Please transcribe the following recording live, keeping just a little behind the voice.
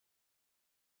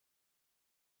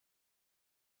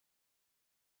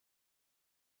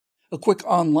A quick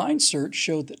online search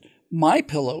showed that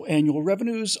MyPillow annual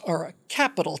revenues are a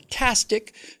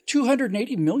capital-tastic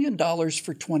 $280 million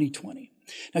for 2020.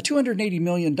 Now, $280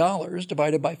 million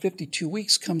divided by 52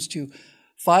 weeks comes to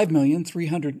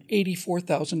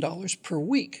 $5,384,000 per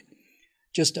week.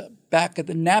 Just a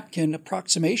back-of-the-napkin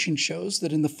approximation shows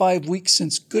that in the 5 weeks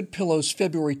since Goodpillow's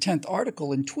February 10th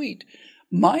article and tweet,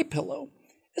 MyPillow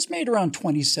has made around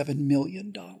 $27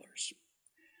 million.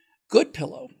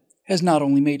 Goodpillow has not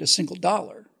only made a single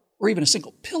dollar, or even a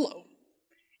single pillow,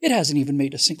 it hasn't even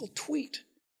made a single tweet.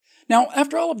 Now,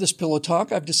 after all of this pillow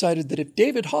talk, I've decided that if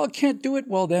David Hogg can't do it,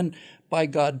 well then, by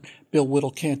God, Bill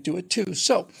Whittle can't do it too.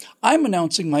 So, I'm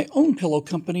announcing my own pillow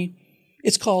company.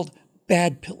 It's called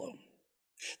Bad Pillow.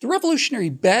 The revolutionary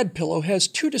Bad Pillow has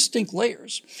two distinct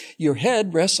layers. Your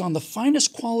head rests on the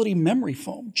finest quality memory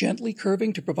foam, gently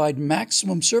curving to provide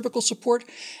maximum cervical support,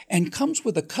 and comes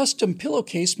with a custom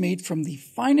pillowcase made from the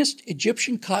finest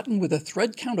Egyptian cotton with a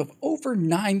thread count of over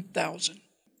 9,000.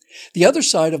 The other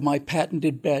side of my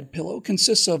patented Bad Pillow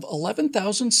consists of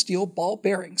 11,000 steel ball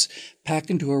bearings packed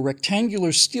into a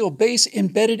rectangular steel base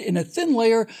embedded in a thin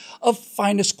layer of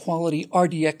finest quality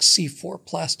RDX C4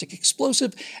 plastic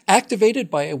explosive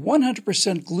activated by a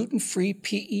 100% gluten-free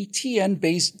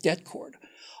PETN-based det cord,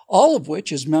 all of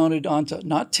which is mounted onto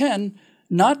not 10,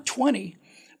 not 20,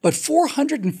 but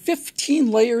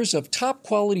 415 layers of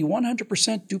top-quality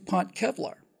 100% DuPont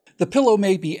Kevlar. The pillow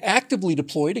may be actively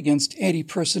deployed against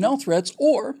anti-personnel threats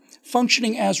or,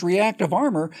 functioning as reactive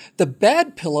armor, the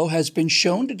Bad Pillow has been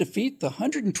shown to defeat the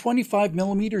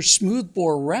 125mm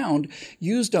smoothbore round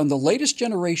used on the latest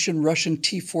generation Russian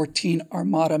T-14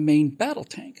 Armata main battle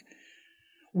tank.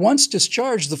 Once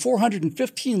discharged, the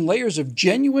 415 layers of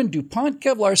genuine DuPont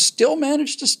Kevlar still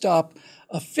managed to stop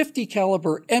a .50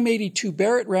 caliber M82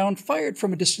 Barrett round fired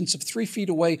from a distance of 3 feet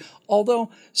away,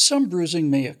 although some bruising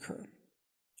may occur.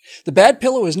 The Bad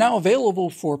Pillow is now available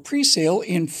for pre-sale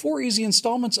in 4 easy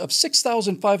installments of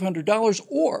 $6,500,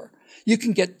 or you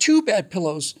can get 2 Bad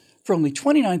Pillows for only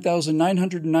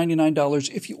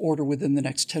 $29,999 if you order within the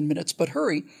next 10 minutes. But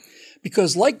hurry,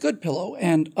 because like Goodpillow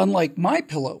and unlike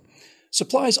MyPillow,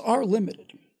 supplies are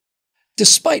limited.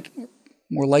 Despite,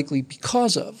 more likely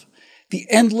because of, the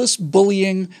endless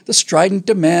bullying, the strident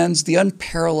demands, the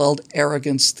unparalleled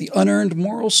arrogance, the unearned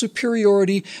moral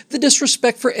superiority, the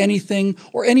disrespect for anything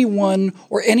or anyone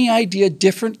or any idea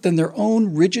different than their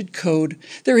own rigid code,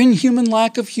 their inhuman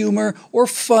lack of humor or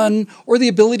fun or the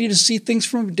ability to see things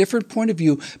from a different point of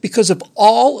view, because of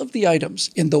all of the items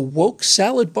in the woke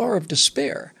salad bar of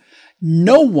despair,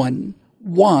 no one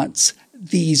wants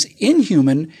these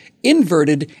inhuman,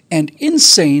 inverted, and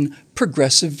insane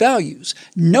progressive values.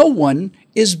 No one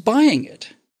is buying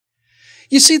it.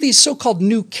 You see, these so-called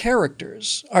new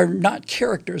characters are not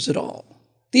characters at all.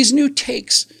 These new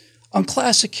takes on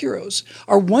classic heroes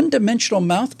are one-dimensional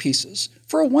mouthpieces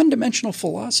for a one-dimensional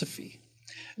philosophy.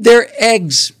 They're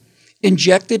eggs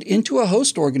injected into a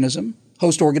host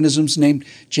organisms named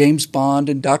James Bond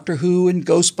and Doctor Who and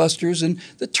Ghostbusters and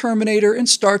the Terminator and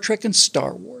Star Trek and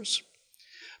Star Wars.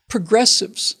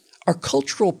 Progressives are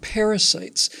cultural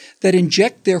parasites that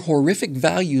inject their horrific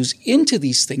values into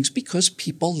these things because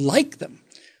people like them.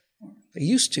 They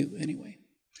used to, anyway.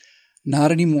 Not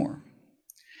anymore.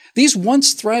 These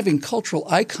once thriving cultural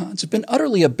icons have been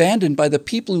utterly abandoned by the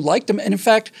people who liked them, and in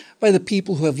fact, by the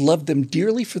people who have loved them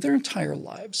dearly for their entire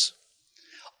lives.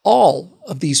 All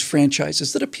of these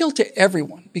franchises that appeal to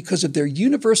everyone because of their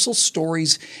universal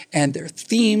stories and their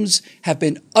themes have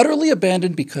been utterly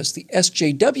abandoned because the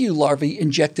SJW larvae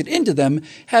injected into them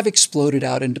have exploded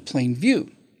out into plain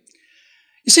view.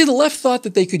 You see, the left thought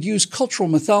that they could use cultural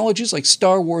mythologies like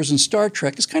Star Wars and Star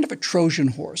Trek as kind of a Trojan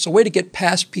horse, a way to get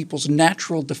past people's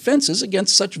natural defenses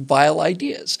against such vile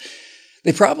ideas.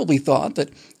 They probably thought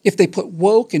that if they put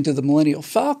woke into the Millennial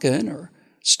Falcon or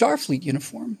Starfleet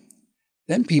uniform,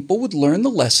 then people would learn the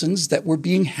lessons that were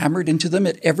being hammered into them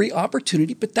at every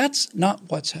opportunity, but that's not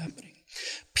what's happening.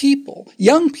 People,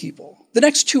 young people, the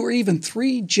next 2 or even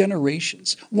 3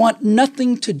 generations want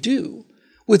nothing to do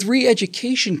with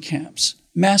re-education camps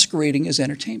masquerading as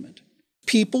entertainment.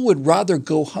 People would rather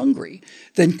go hungry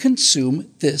than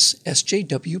consume this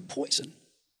SJW poison.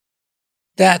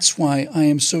 That's why I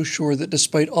am so sure that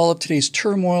despite all of today's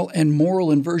turmoil and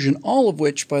moral inversion, all of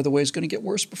which, by the way, is going to get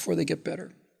worse before they get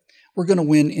better, we're going to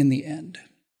win in the end.